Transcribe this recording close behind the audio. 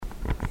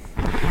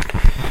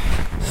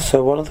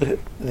So one of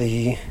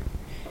the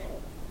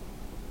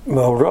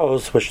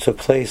Maoros which took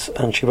place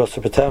on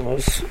Shivasar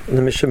B'Tammuz,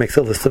 the Mishnah makes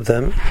a list of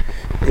them,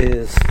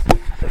 is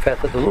the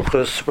fact that the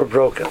luchos were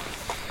broken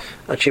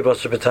on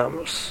Shivasar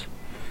B'Tammuz.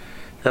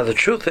 Now the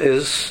truth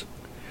is,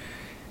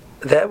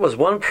 that was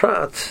one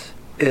prat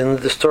in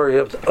the story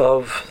of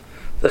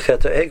the Chet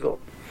HaEgel.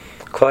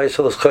 Klal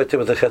Yisrael was chayte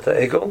with the Chet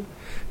HaEgel,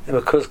 and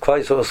because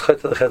Klal Yisrael was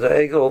chayte with the Chet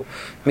HaEgel,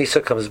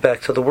 Misa comes back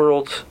to the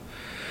world.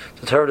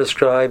 The Torah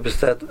describes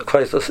that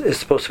Klal Yisrael is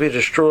supposed to be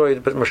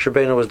destroyed, but Moshe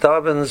Rabbeinu was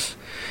davens.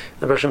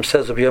 The Bereshim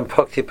says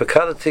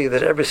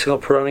that every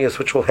single Peronius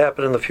which will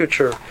happen in the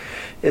future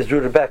is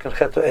rooted back in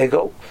Chet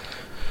HaEgel.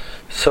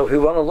 So if we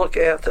want to look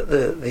at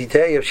the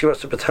day of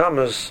Shivasar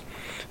B'Tammuz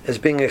as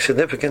being a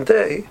significant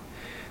day,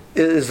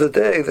 it is the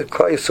day that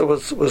Klal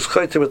Yisrael was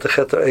chayte with the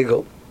Chet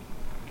HaEgel.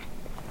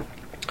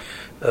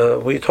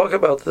 We talk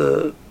about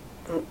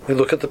we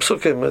look at the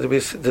psukim,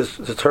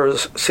 the Torah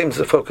seems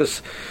to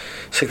focus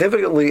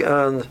significantly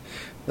on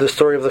the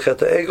story of the Chet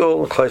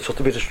HaEgel, Klal Yisrael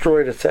to be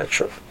destroyed,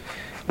 etc.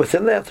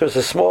 Within that, there's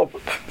a small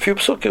few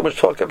psukim which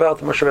talk about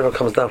the Moshe Rabbeinu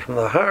comes down from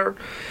the Har,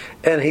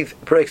 and he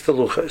breaks the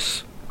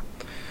luchos.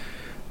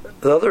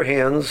 On the other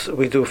hand,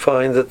 we do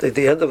find that at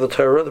the end of the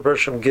Torah, the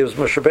Bereshim gives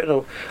Moshe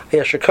Rabbeinu a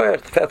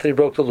yashikayach, the fact that he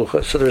broke the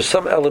luchos. So there's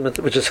some element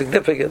which is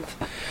significant,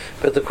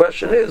 but the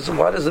question is,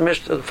 why does the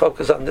Mishnah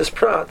focus on this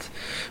prat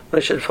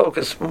when it should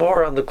focus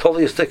more on the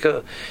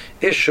kloliistic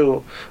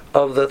issue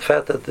of the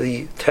fact that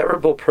the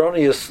terrible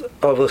peronius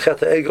of the Chet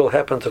HaEgel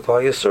happened to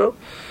Klal Yisrael,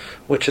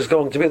 which is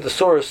going to be the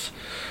source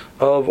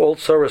of all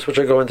sorrows which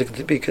are going to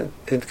be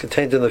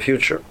contained in the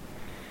future.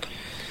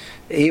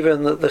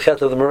 Even the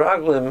Chet of the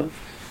Meraglim,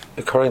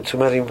 according to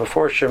many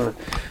Meforshim,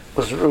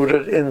 was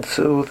rooted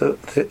into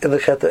in the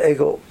Chet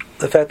HaEgel.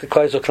 The fact that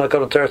Klal Yisrael cannot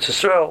go into Eretz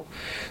Yisrael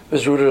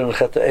was rooted in the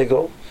Chet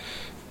HaEgel.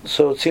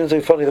 So it seems to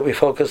be funny that we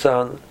focus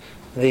on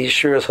the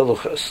Shiras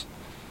Haluchas.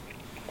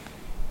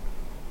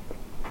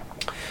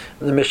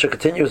 The Mishnah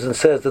continues and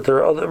says that there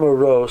are other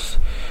moros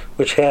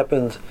which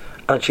happened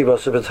on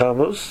Shivasar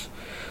B'Tammuz.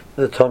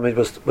 The Talmud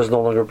was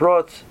no longer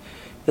brought.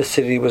 The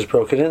city was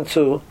broken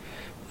into.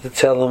 The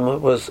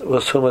Tzelem was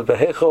humad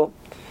b'hechel.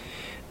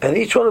 And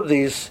each one of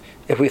these,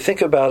 if we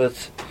think about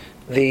it,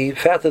 the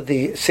fact that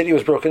the city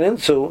was broken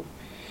into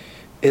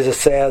is a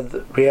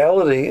sad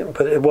reality,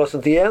 but it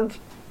wasn't the end.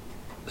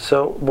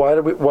 So why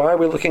are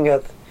we looking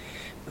at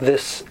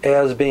this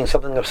as being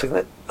something of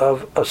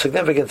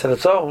significance in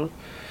its own?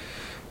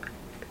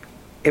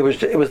 It was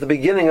the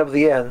beginning of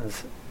the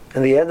end,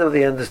 and the end of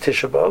the end is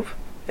Tisha B'Av,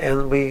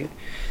 and we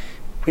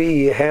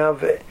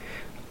have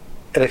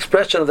an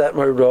expression of that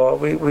Merah.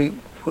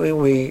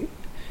 We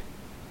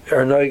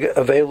are noig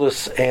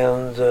avelus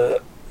and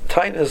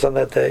tightness on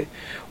that day.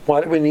 Why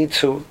do we need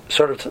to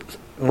sort of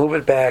move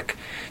it back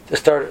to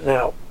start it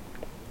now?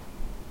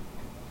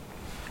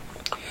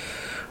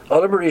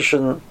 Adam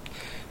Rishon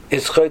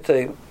is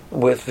chayte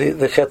with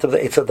the chet of the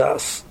Eitz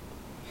Hadas.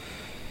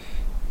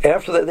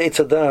 After that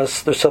Eitz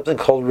Hadas, there's something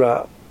called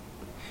Ra.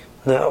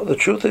 Now, the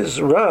truth is,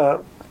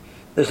 Ra,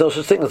 there's no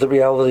such thing as the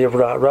reality of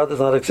Ra. Ra does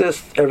not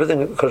exist. Everything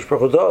that Kadosh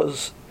Baruch Hu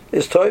does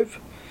is Tov.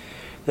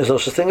 There's no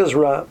such thing as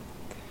Ra.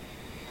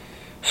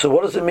 So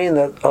what does it mean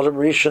that Adam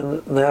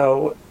Rishon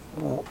now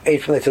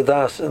ate from the Eitz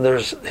Hadas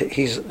and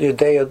he's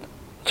Yudea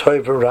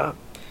Tov Ra?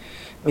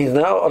 It means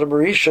now Adam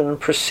Rishon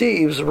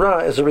perceives Ra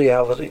as a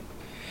reality.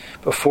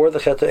 Before the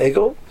Chet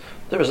HaEgel,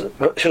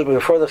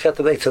 before the Chet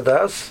of the Eitz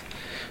Hadas,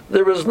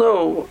 there was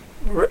no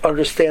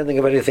understanding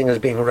of anything as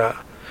being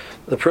Ra.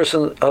 The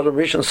person, Adam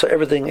Rishon, saw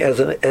everything as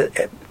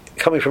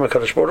coming from a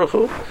Kadosh Baruch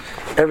Hu.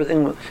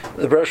 Everything,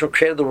 the Baruch Hu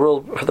created the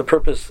world for the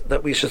purpose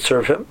that we should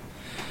serve Him,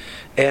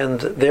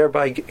 and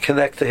thereby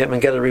connect to Him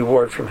and get a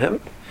reward from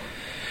Him.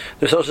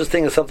 There's no such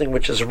thing as something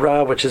which is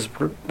Ra, which is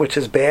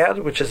bad,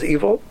 which is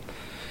evil,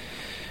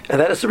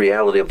 and that is the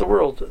reality of the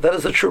world. That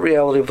is the true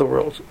reality of the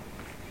world.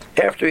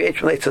 After he ate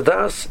from the Eitz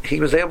Hadas, he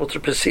was able to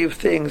perceive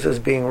things as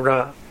being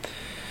Ra.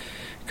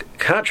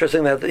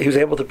 Contrasting that, he was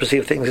able to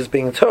perceive things as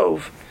being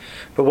Tov.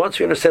 But once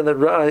we understand that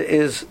Ra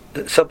is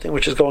something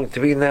which is going to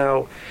be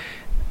now,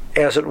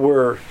 as it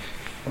were,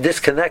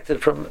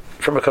 disconnected from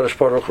a Kadosh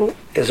Baruch Hu,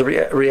 is a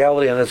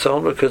reality on its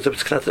own, because if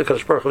it's connected to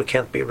Kadosh Baruch Hu, it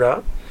can't be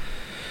Ra.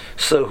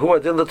 So Hu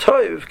Adin the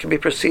Tov can be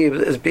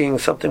perceived as being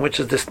something which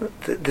is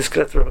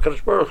disconnected from a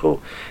Kadosh Baruch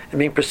Hu and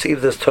being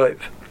perceived as Tov.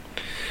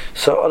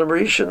 So Adam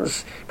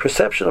Rishon's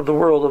perception of the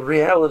world, of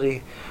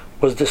reality,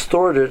 was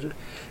distorted,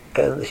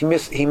 and he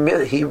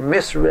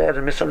misread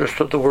and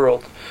misunderstood the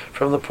world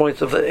from the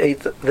point of the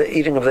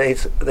eating of the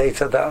Eitz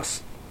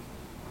Hadas.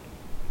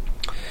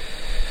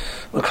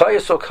 When Klal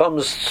Yisrael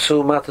comes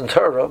to Matan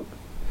Torah,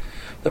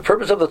 the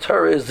purpose of the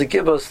Torah is to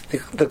give us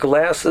the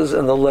glasses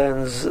and the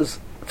lenses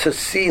to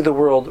see the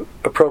world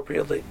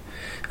appropriately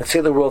and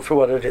see the world for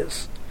what it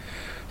is.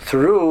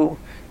 Through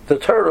the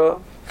Torah,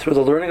 through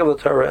the learning of the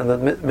Torah and the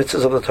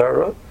mitzvahs of the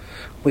Torah,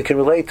 we can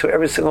relate to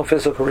every single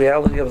physical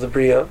reality of the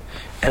Bria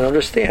and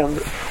understand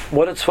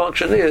what its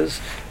function is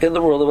in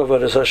the world of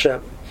Avodas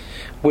Hashem,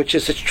 which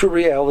is its true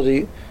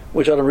reality,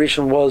 which Adam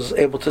Rishon was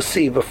able to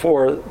see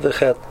before the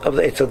Chet of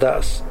the Eitz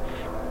Hadas.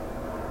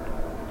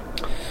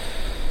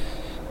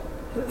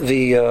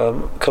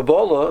 The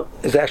Kabbalah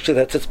is actually,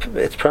 that's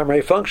its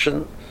primary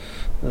function.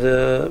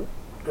 The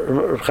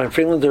Chaim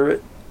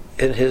Friedlander,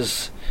 in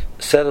his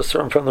set of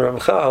from the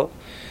Ramchal,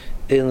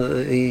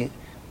 in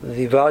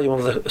the volume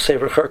of the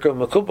Sefer Charka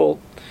Makubal,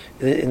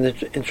 in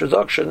the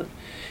introduction,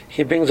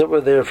 he brings over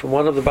there from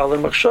one of the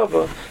Baalei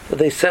Machshava that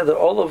they said that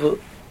all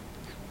of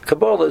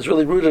Kabbalah is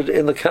really rooted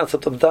in the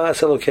concept of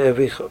Da'as Elokei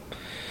Avicha.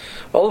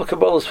 All of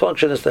Kabbalah's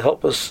function is to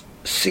help us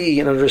see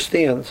and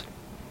understand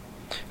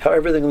how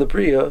everything in the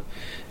Bria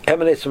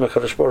emanates from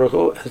HaKadosh Baruch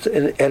Hu,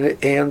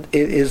 and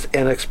it is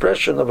an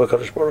expression of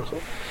HaKadosh Baruch Hu.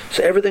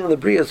 So everything in the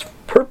Bria's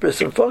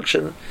purpose and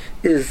function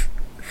is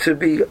to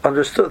be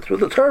understood through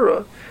the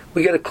Torah.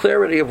 We get a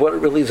clarity of what it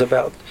really is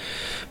about,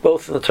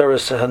 both in the Torah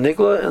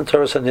HaNigla and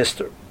Torah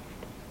HaNister.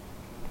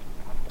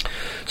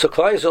 So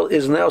Klal Yisrael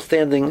is now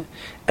standing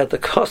at the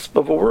cusp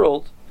of a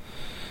world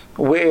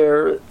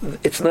where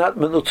it's not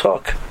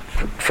menutak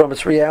from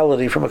its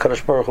reality from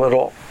HaKadosh Baruch Hu at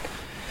all.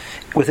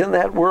 Within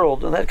that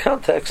world, in that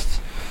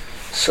context,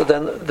 so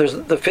then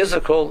the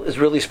physical is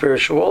really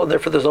spiritual, and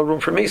therefore there's no room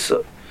for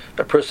Misa.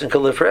 A person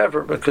can live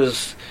forever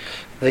because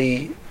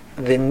the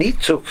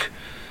nituk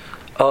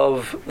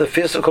of the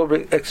physical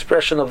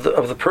expression of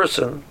the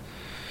person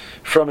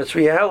from its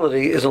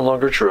reality is no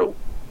longer true.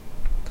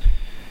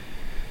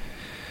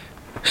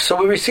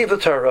 So we receive the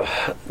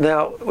Torah.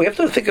 Now we have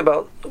to think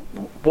about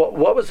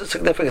what was the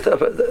significance of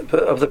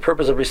the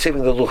purpose of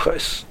receiving the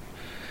Luchos.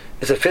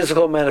 It's a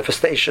physical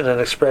manifestation and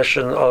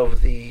expression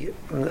of the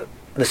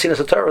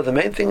Nesinas Torah. The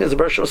main thing is the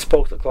Baruch Shem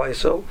spoke to Klal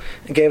Yisrael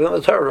and gave them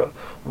the Torah.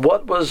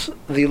 What was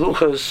the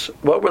Luchos?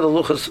 What were the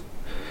Luchos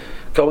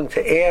going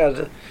to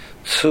add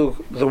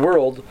to the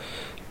world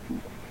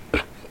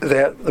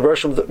that the Baruch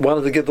Shem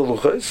wanted to give the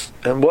Luchos,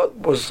 and what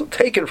was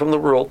taken from the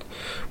world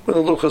when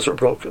the Luchos were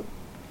broken?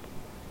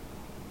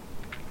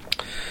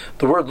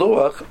 The word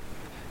Luach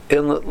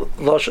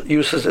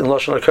uses in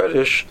Lashon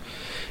HaKodesh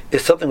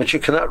is something which you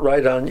cannot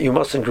write on, you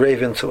must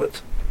engrave into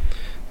it.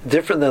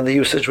 Different than the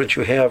usage which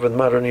you have in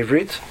modern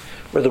Ivrit,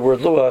 where the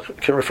word Luach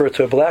can refer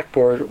to a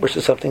blackboard, which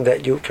is something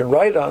that you can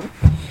write on.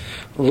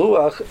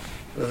 Luach,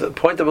 the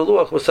point of a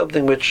Luach was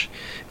something which,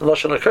 in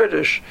Lashon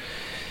HaKodesh,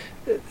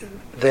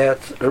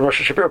 that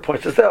Rosh Shapiro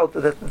points out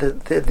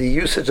that the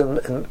usage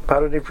in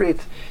modern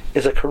Ivrit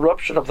is a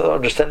corruption of the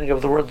understanding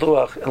of the word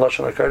Luach in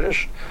Lashon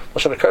HaKodesh.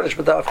 Lashon HaKodesh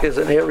B'dafka is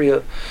an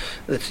area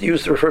that's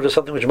used to refer to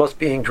something which must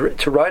be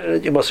to write in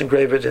it, you must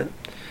engrave it in.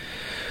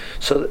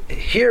 So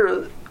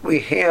here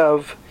we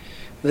have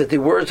that the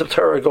words of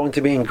Torah are going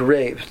to be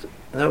engraved.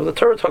 Now the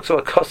Torah talks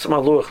about Kasam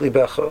HaLuach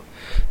Libecha,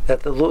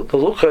 that the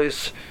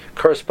Luchos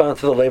correspond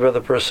to the labor of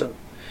the person.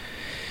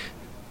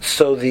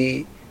 So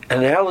the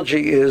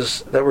analogy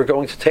is that we're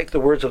going to take the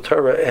words of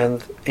Torah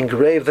and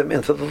engrave them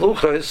into the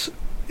Luchos.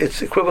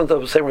 It's equivalent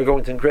of saying we're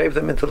going to engrave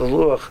them into the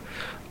Luach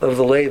of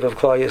the Leiv of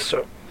Klal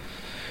Yisrael,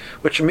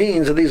 which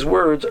means that these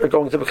words are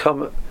going to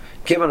become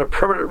given a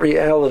permanent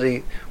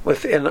reality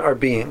within our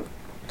being.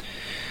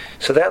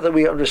 So that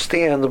we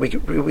understand, that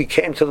we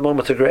came to the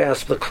moment to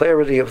grasp the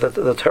clarity of that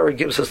the Torah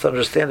gives us the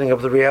understanding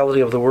of the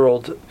reality of the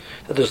world,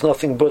 that there's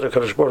nothing but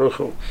HaKadosh Baruch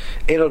Hu.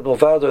 Einod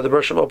Milvado, the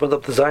Baruch Shem opened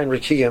up the Zion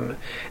Rikiyim,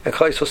 and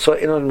Klal Yisrael saw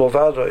Einod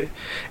Milvado, and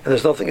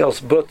there's nothing else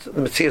but the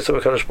Metzias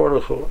of HaKadosh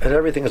Baruch Hu, and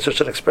everything is just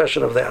an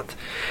expression of that.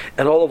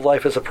 And all of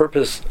life is a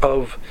purpose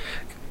of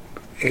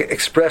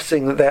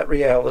expressing that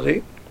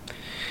reality.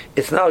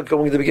 It's now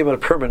going to be given a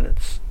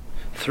permanence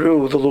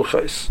through the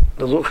Luchos.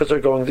 The Luchos are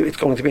going to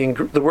be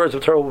the words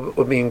of Torah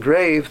will be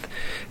engraved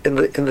in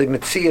the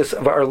Metzias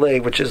of our lay,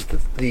 which is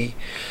the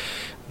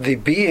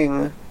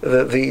being,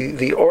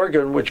 the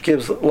organ which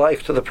gives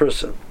life to the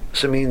person.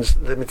 So it means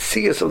the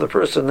Metzias of the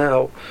person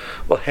now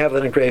will have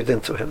that engraved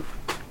into him.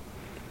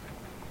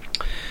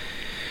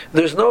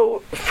 There's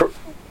no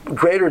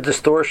greater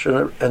distortion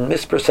and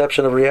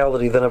misperception of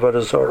reality than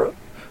Avodah Zarah.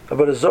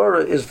 Avodah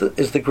Zarah is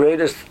the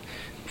greatest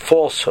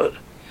falsehood.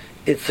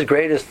 It's the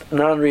greatest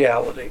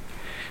non-reality,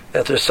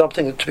 that there's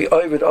something to be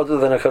oived other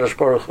than HaKadosh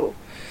Baruch Hu.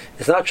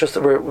 It's not just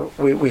that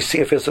we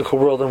see a physical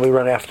world and we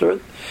run after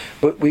it,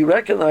 but we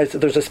recognize that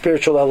there's a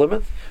spiritual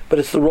element, but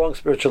it's the wrong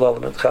spiritual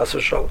element, chas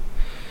v'shalom.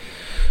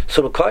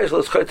 So Klal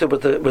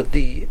Yisrael with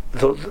the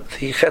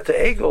Chet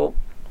HaEgel,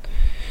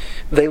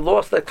 they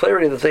lost that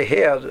clarity that they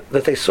had,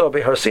 that they saw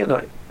by Har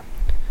Sinai.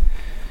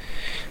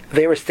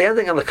 They were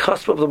standing on the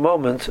cusp of the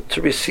moment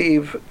to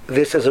receive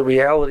this as a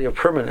reality of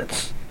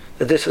permanence.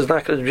 That this is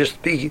not going to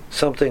just be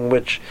something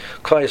which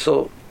Klal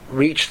Yisrael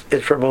reached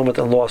it for a moment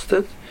and lost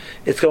it.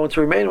 It's going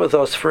to remain with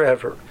us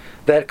forever.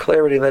 That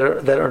clarity,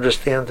 that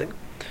understanding.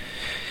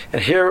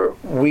 And here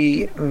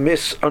we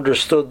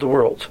misunderstood the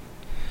world.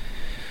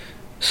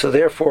 So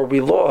therefore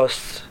we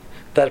lost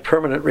that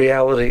permanent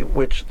reality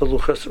which the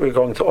Luchos were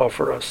going to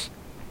offer us.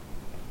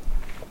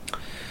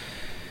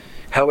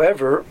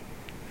 However,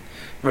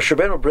 Moshe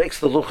Rabbeinu breaks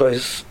the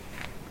Luchos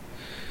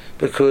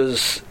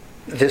because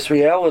this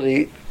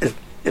reality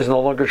is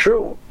no longer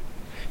true.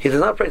 He does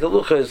not break the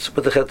Luchos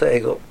with the Chet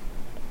HaEgel.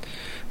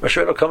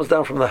 Moshe Rabbeinu comes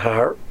down from the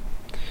Har,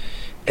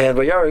 and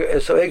Vayar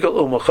es Egel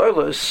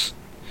u'Mecholos,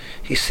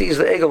 he sees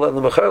the Egel and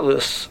the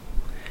Mecholos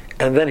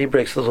and then he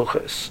breaks the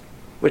luchos.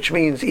 Which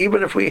means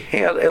even if we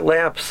had a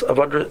lapse of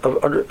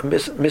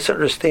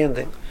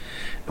misunderstanding,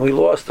 and we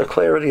lost the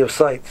clarity of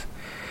sight,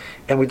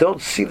 and we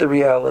don't see the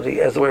reality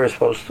as the way we're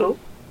supposed to,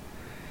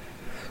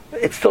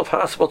 it's still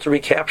possible to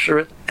recapture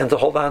it and to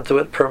hold on to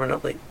it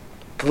permanently.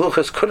 The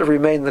luchos could have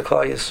remained in the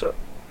Klal Yisrael.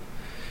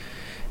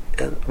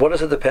 And what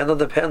does it depend on?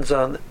 It depends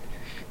on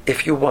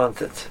if you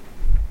want it.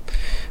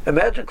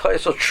 Imagine Klal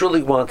Yisrael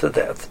truly wanted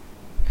that,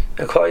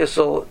 and Klal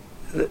Yisrael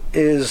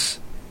is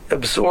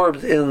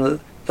absorbed in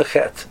the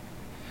chet,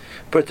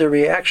 but the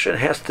reaction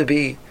has to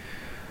be,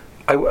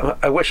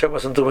 I wish I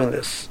wasn't doing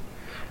this.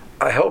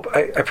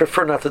 I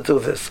prefer not to do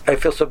this. I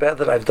feel so bad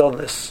that I've done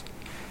this.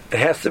 It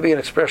has to be an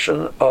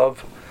expression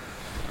of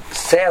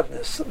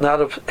sadness,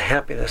 not of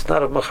happiness,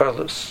 not of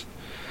macharlus.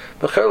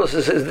 Macharlus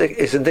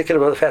is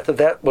indicative of the fact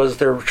that was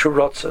their true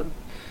rotzen.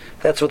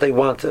 That's what they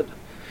wanted.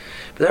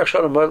 That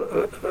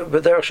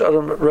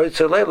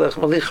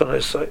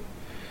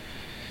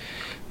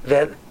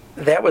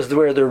was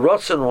where their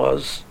rotzen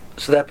was,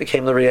 so that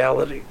became the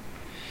reality.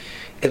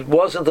 It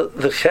wasn't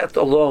the chet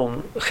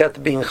alone,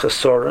 chet being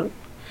chesoren,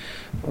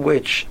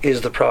 which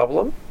is the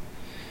problem,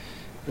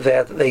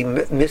 that they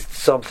missed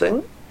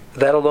something.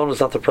 That alone is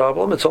not the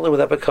problem. It's only when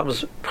that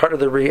becomes part of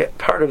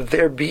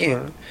their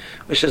being,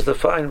 which is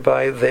defined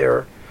by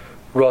their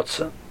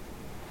rotzen.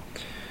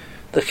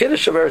 The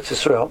Kiddush of Eretz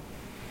Yisrael,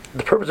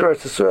 the purpose of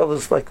Eretz Yisrael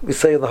is, like we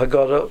say in the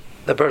Haggadah,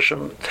 the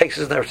Bershom takes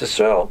us in Eretz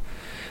Yisrael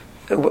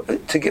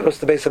to give us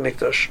the Beis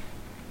HaMikdash.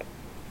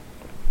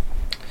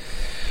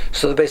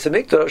 So the Beis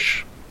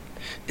HaMikdash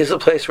is a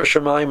place where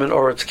Shemayim and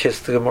Oretz kiss,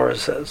 the Gemara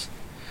says.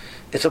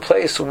 It's a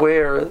place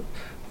where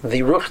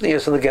the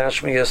Ruchnius and the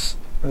Gashmius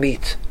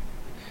meet.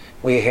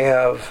 We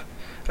have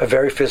a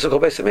very physical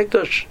Beis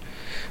HaMikdash.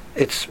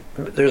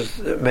 There's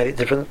many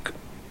different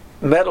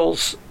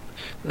metals,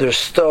 there's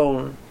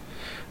stone,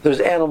 there's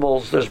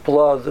animals, there's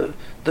blood,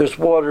 there's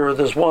water,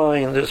 there's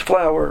wine, there's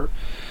flour,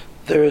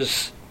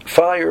 there's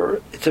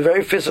fire. It's a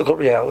very physical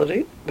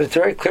reality, but it's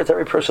very clear to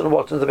every person who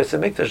walks into the Beis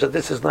HaMikdash that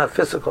this is not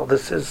physical,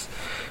 this is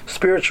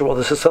spiritual,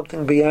 this is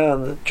something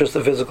beyond just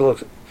the physical.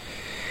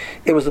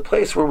 It was a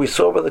place where we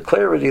saw by the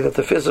clarity that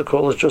the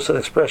physical is just an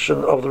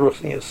expression of the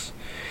Ruchnius.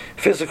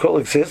 Physical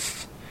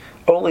exists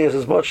only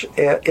as much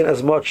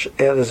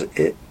as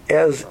it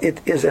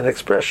is an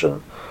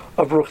expression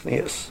of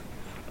Ruchnius.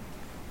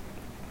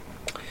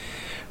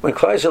 When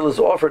Klal Yisrael is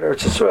offered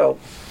Eretz Yisrael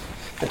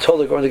and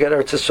told they're going to get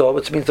Eretz Yisrael,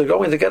 which means they're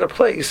going to get a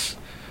place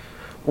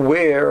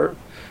where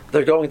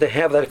they're going to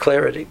have that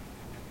clarity.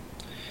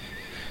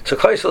 So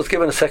Klal Yisrael is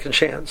given a second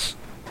chance.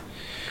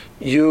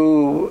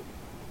 You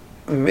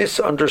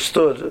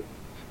misunderstood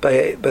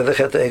by the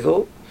Chet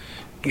Egel.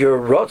 Your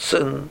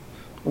Rotzen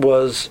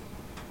was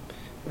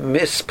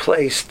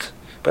misplaced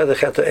by the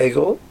Chet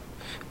Egel,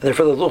 and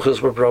therefore the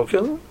luchos were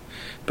broken.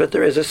 But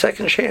there is a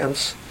second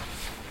chance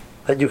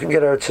that you can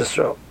get Eretz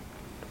Yisrael.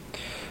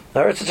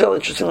 Now, Eretz Yisrael,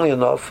 interestingly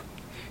enough,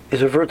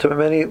 is referred to in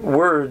many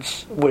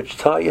words which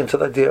tie into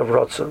the idea of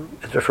Rotzen.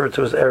 It's referred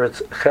to as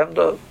Eretz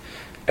Chemda,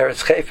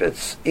 Eretz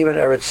Chayfetz, even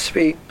Eretz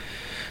Tzvi.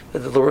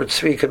 The word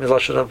Tzvi can be the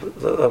lashon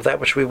of that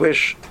which we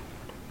wish.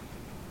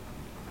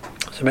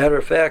 As a matter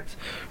of fact,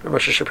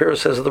 Moshe Shapiro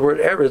says that the word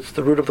Eretz,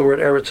 the root of the word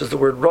Eretz is the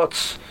word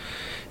Rotz.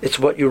 It's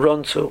what you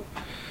run to.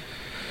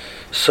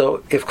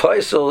 So if Klal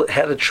Yisrael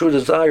had a true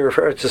desire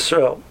for Eretz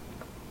Yisrael,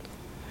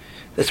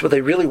 that's what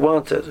they really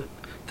wanted.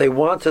 They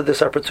wanted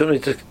this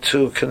opportunity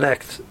to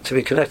connect, to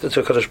be connected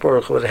to HaKadosh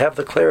Baruch Hu, to have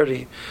the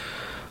clarity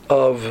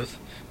of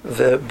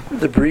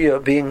the Bria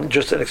being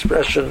just an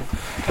expression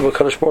of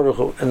HaKadosh Baruch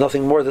Hu, and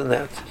nothing more than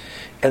that.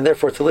 And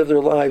therefore to live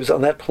their lives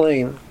on that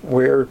plane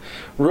where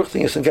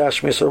Ruchnius and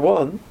Gashmius are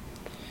one.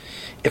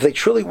 If they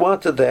truly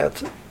wanted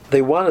that,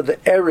 they wanted the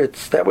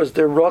Eretz, that was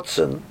their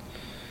Rotzen.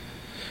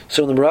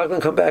 So when the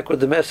Meraglim come back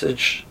with the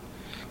message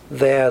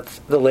that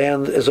the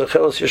land is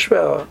Ochelos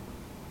Yishveh,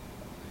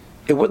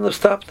 it wouldn't have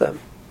stopped them.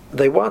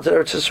 They wanted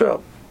Eretz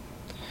Yisrael.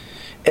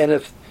 And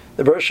if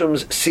the Bershom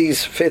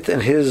sees fit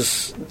in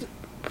his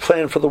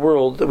plan for the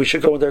world that we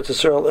should go into Eretz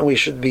Yisrael and we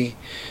should be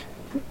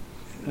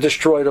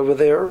destroyed over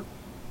there,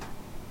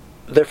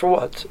 therefore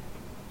what?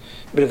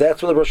 But if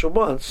that's what the Bershom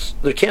wants,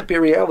 there can't be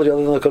a reality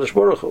other than the Kodesh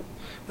Baruch Hu.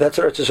 That's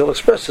what Eretz Yisrael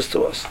expresses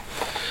to us.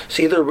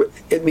 So either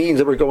it means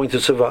that we're going to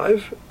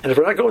survive, and if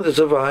we're not going to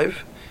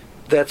survive,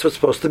 that's what's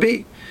supposed to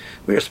be.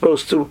 We are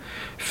supposed to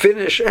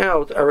finish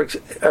out our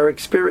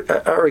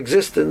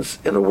existence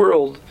in a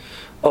world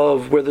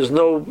of where there's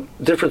no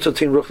difference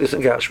between Ruchnius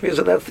and Gashmias,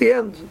 and that's the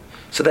end.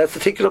 So that's the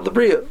ticket of the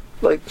Bria.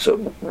 So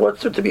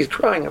what's there to be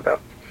crying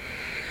about?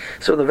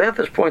 So in the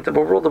vantage point of a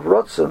world of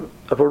Rotzen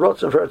for Eretz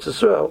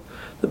Yisrael,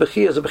 the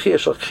Bechia is a Bechia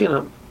Shel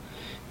Chinam.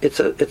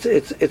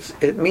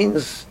 It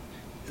means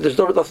there's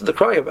nothing to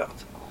cry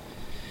about.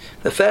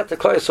 The fact that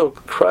Klal Yisrael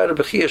cried a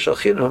Bechia Shel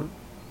Chinam,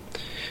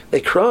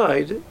 they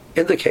cried,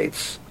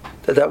 indicates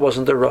that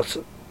wasn't their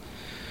Rotzen.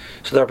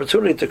 So the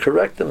opportunity to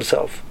correct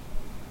themselves,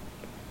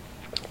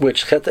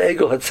 which Chet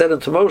Egel had set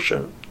into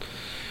motion,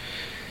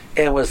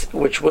 and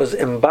which was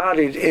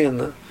embodied in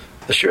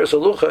the Shiras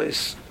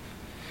HaLuchos,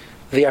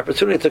 the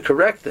opportunity to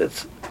correct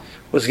it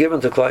was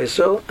given to Klal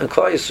Yisrael, and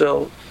Klal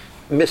Yisrael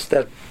missed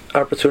that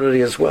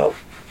opportunity as well.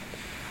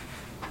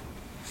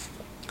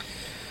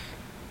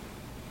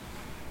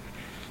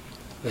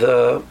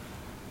 The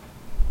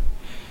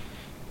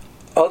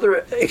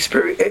other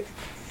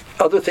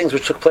things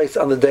which took place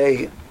on the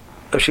day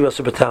of Shiva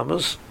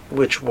B'Tammuz,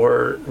 which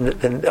were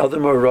the other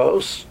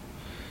Moros,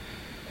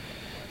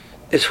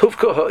 is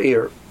Hufka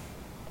Ha'ir.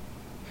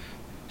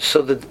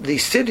 So the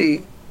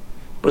city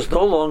was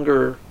no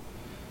longer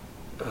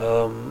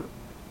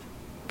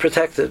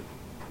protected.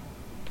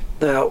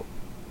 Now,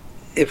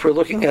 if we're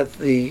looking at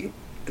the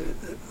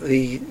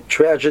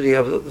tragedy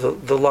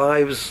of the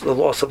lives, the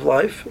loss of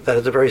life, that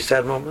is a very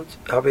sad moment,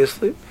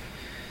 obviously.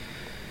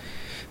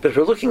 But if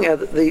we're looking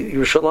at the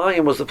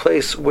Yerushalayim was the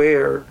place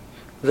where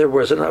there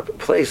was a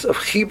place of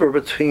chibur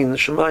between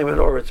Shemayim and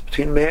Oretz,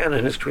 between man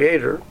and his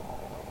Creator.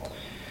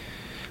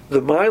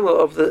 The mila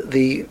of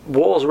the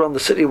walls around the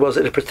city was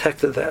that it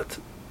protected that.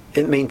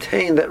 It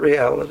maintained that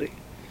reality.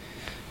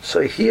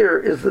 So here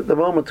is the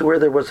moment where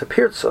there was a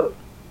pirza.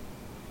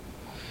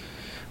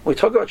 When we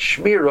talk about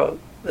shmira,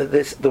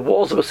 the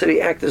walls of a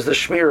city act as the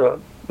shmira.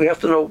 We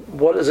have to know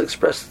what is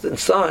expressed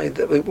inside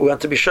that we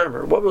want to be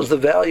shemer. What was the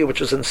value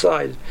which is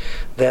inside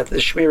that the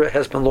shmira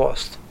has been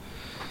lost?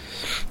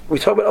 We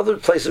talk about other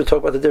places. We talk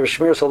about the different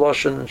shmira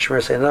saloshin and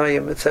shmira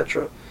seinayim,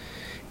 etc.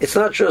 It's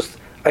not just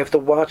I have to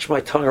watch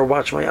my tongue or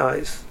watch my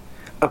eyes.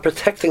 I'm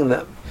protecting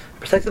them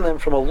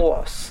from a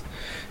loss.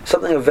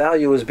 Something of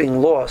value is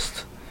being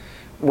lost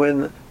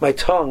when my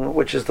tongue,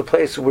 which is the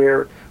place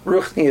where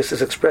ruchnius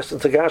is expressed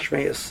into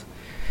gashmius,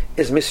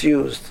 is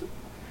misused,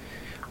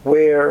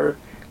 where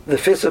the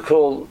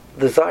physical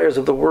desires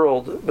of the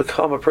world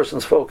become a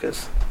person's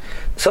focus.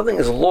 Something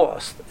is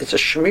lost. It's a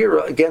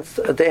shmira against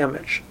a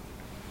damage.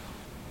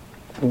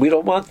 We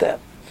don't want that.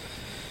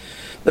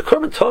 The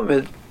Korban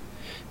Tamid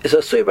is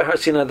Asui by Har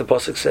Sinai, the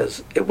Pasuk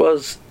says. It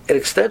was an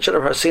extension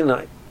of Har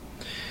Sinai.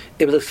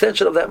 It was an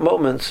extension of that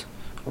moment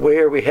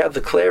where we have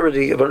the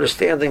clarity of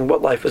understanding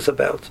what life is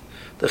about.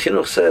 The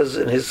Chinuch says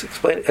in his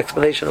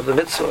explanation of the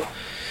mitzvah,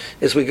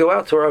 is we go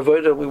out to our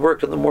avodah, we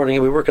work in the morning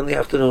and we work in the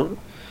afternoon.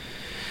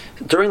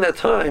 During that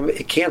time,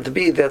 it can't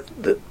be that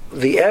the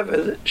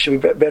Eved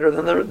should be better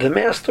than the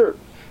master.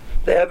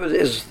 The Eved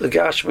is the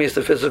Gashmi, is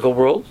the physical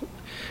world.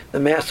 The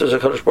master is a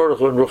Kadosh Baruch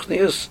Hu and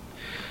Ruchnius.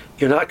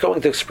 You're not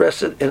going to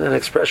express it in an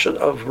expression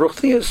of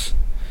Ruchnius.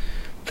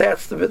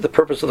 That's the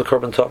purpose of the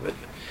Korban Tamid.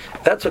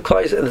 That's what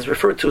Klal, and it's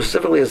referred to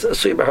specifically as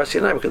Asui B'Har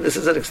Sinai, because this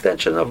is an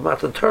extension of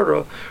Matan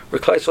Torah, where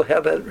Klal will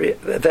have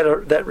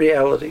that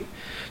reality.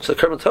 So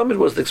the Korban Tamid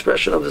was the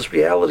expression of this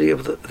reality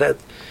of that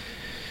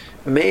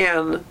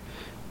man.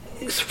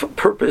 His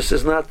purpose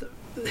is not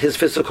his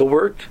physical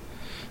work.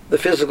 The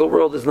physical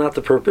world is not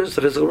the purpose.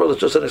 The physical world is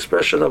just an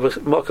expression of a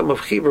makam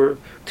of chibur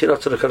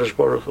tirat to the Kadosh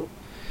Baruch Hu.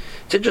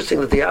 It's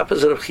interesting that the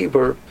opposite of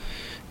chibur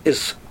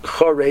is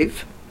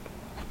chorev.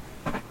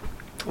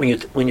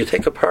 When you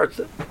take apart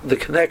the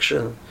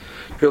connection,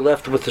 you're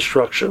left with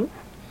destruction.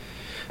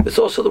 It's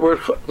also the word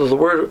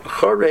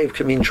chorev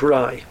can mean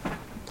dry.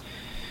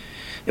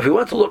 If we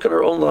want to look at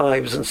our own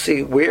lives and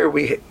see where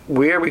we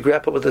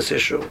grapple with this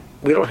issue,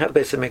 we don't have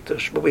Beis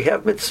HaMikdash, but we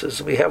have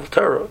mitzvahs, we have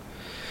Torah.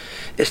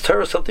 Is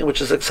Torah something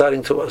which is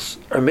exciting to us?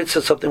 Are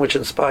mitzvahs something which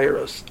inspire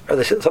us? Are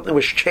they something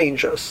which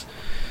change us?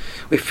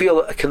 We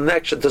feel a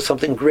connection to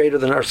something greater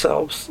than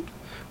ourselves,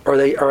 or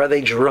are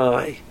they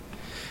dry?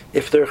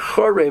 If they're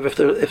chorev,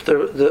 if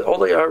they're all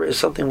they are is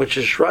something which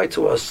is dry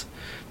to us,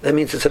 that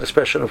means it's an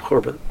expression of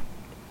korban.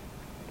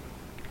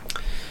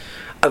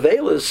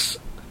 Avelis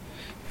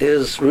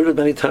is rooted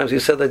many times. You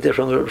said that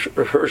differently.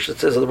 Rav Hirsch, it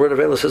says the word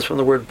Avelis is from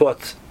the word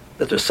but,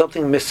 that there's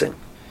something missing.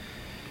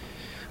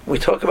 When we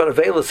talk about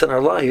Avelis in our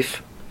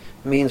life,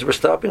 means we're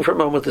stopping for a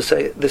moment to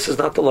say, this is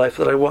not the life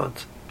that I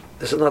want.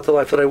 This is not the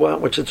life that I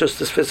want, which is just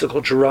this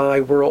physical,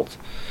 dry world.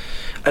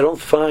 I don't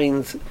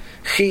find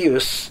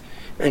chiyus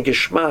and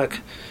geshmak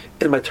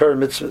in my Torah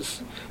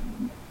mitzvahs,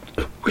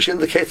 which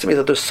indicates to me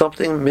that there's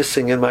something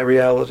missing in my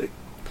reality.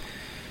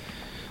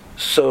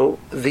 So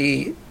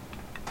we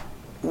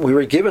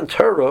were given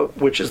Torah,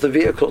 which is the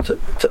vehicle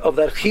of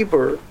that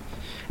chibur,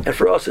 and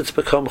for us it's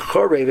become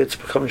chorev, it's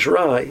become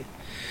dry,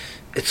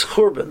 it's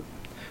churban.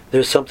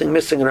 There's something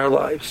missing in our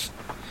lives.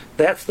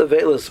 That's the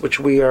veilus which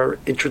we are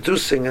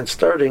introducing and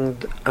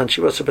starting on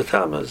Shiva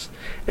B'Tammuz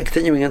and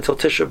continuing until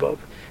Tisha B'Av.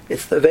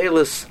 It's the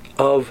veilus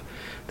of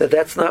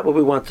that's not what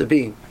we want to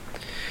be.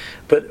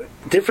 But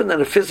different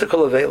than a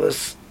physical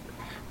veilus,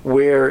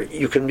 where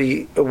you can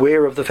be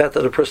aware of the fact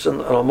that a person,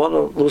 an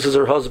almana, loses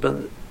her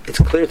husband, it's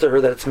clear to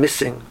her that it's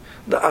missing.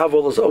 The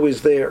avol is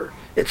always there.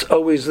 It's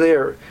always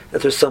there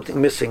that there's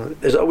something missing.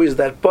 There's always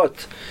that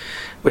but.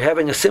 We're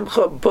having a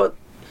simcha, but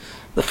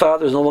the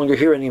father is no longer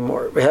here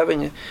anymore. We're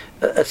having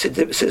a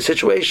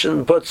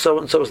situation, but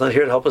so-and-so is not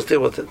here to help us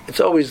deal with it. It's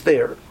always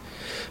there.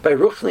 By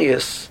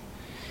ruchnius,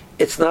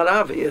 it's not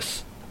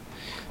obvious.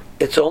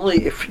 It's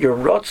only if your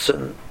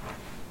rotzen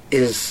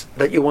is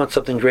that you want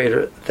something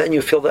greater, then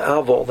you feel the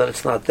avol that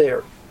it's not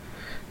there.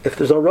 If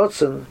there's no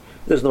rotzen,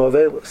 there's no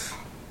avelis.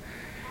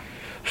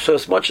 So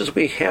as much as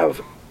we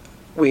have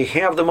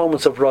the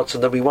moments of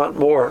Ratzon that we want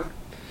more,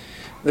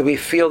 that we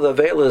feel the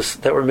veilus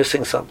that we're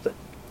missing something.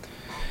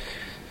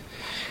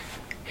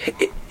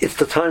 It's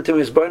the time to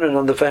be burning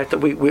on the fact that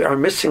we are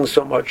missing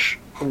so much,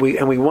 and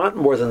we want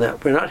more than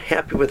that. We're not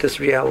happy with this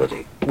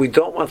reality. We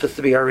don't want this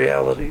to be our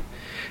reality.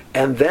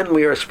 And then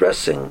we are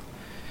expressing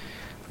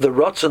the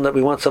Ratzon that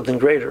we want something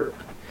greater.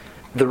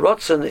 The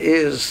Ratzon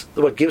is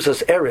what gives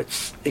us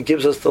Eretz. It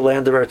gives us the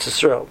land of Eretz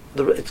Yisrael.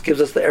 It gives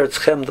us the Eretz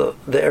Chemda,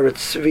 the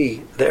Eretz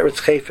Tzvi, the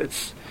Eretz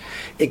Chayfetz.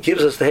 It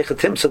gives us the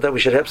Hechatimsa that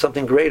we should have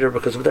something greater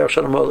because of the Rosh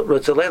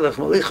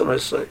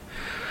Hashanah.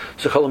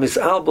 So Cholam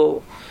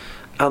Yis'albel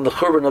on the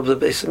Churban of the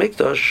Beis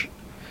Mikdash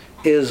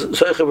is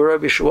Zoicha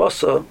B'Rabbi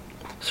Shuasa.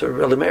 So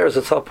Rabbi Meir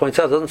Zatzal points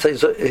out, doesn't say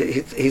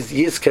he's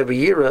Yizke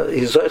B'Yira,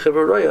 he's Zoicha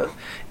B'Roya.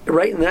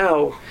 Right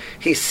now,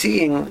 he's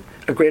seeing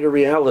a greater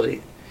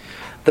reality.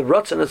 The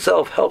Ratzon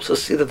itself helps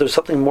us see that there's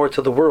something more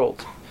to the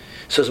world.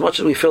 So as much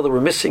as we feel that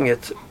we're missing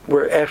it,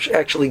 we're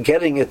actually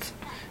getting it.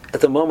 At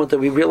the moment that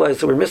we realize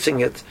that we're missing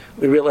it,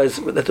 we realize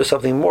that there's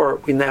something more.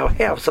 We now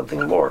have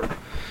something more.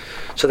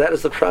 So that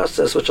is the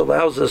process which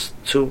allows us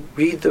to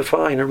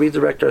redefine and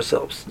redirect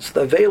ourselves.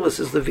 So the veilus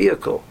is the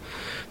vehicle.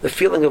 The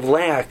feeling of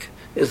lack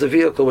is the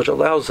vehicle which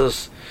allows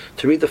us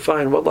to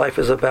redefine what life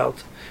is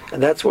about.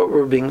 And that's what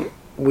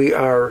we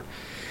are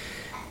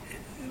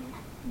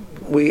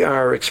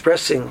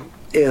expressing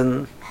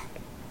in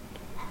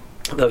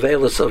the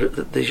veilus of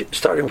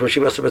starting from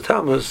Shivas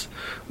B'Tammuz,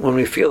 when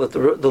we feel that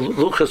the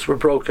luchas were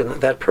broken,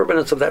 that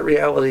permanence of that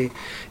reality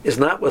is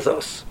not with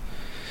us.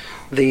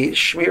 The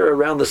shmir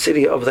around the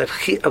city of the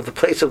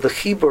place of the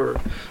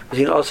chibur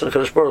between us and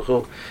Kadosh Baruch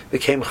Hu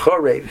became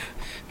chorev,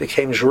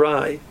 became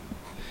dry.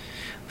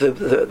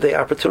 The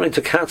opportunity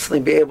to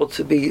constantly be able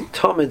to be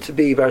tamid, to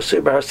be Har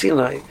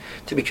Sinai,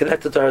 to be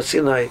connected to Har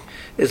Sinai,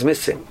 is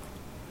missing.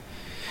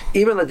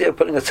 Even the idea of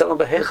putting a tzelem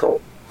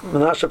b'heichel,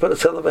 Menashe put a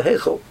tzelem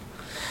b'heichel.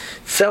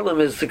 Tzelem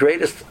is the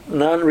greatest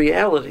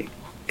non-reality.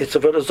 It's a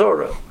Avodah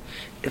Zorah.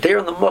 There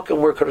in the Mokum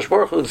where Kadosh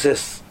Baruch Hu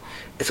exists,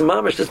 it's a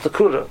mamish this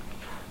nakuda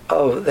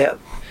of that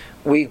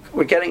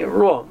we're getting it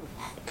wrong.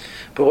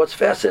 But what's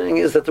fascinating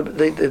is that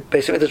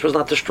basically this was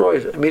not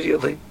destroyed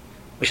immediately.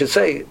 We should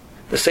say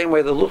the same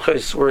way the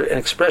luchos were an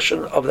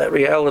expression of that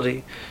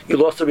reality. You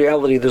lost the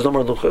reality. There's no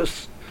more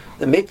luchos.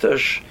 The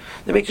mikdash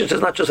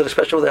is not just an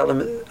expression of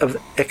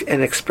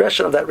an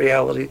expression of that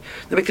reality.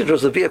 The mikdash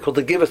was the vehicle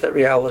to give us that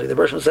reality. The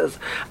Bershom says,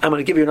 "I'm going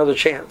to give you another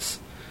chance."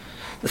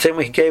 The same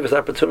way He gave us the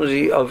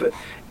opportunity of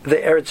the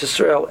Eretz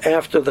Yisrael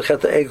after the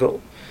Chet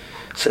Egel.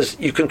 Says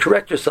you can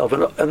correct yourself,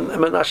 and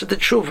Menashe did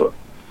tshuva,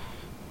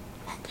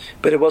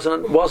 but it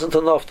wasn't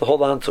enough to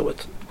hold on to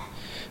it.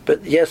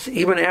 But yes,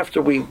 even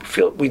after we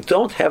feel we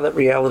don't have that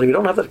reality, we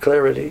don't have that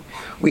clarity,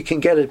 we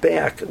can get it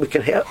back. We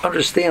can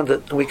understand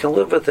it, and we can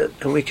live with it,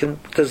 and we can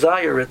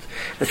desire it,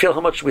 and feel how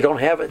much we don't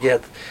have it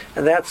yet.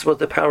 And that's what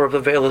the power of the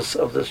veilus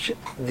of the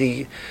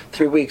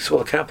 3 weeks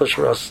will accomplish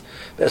for us.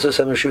 And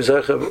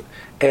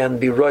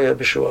be roya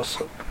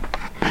b'shuasa.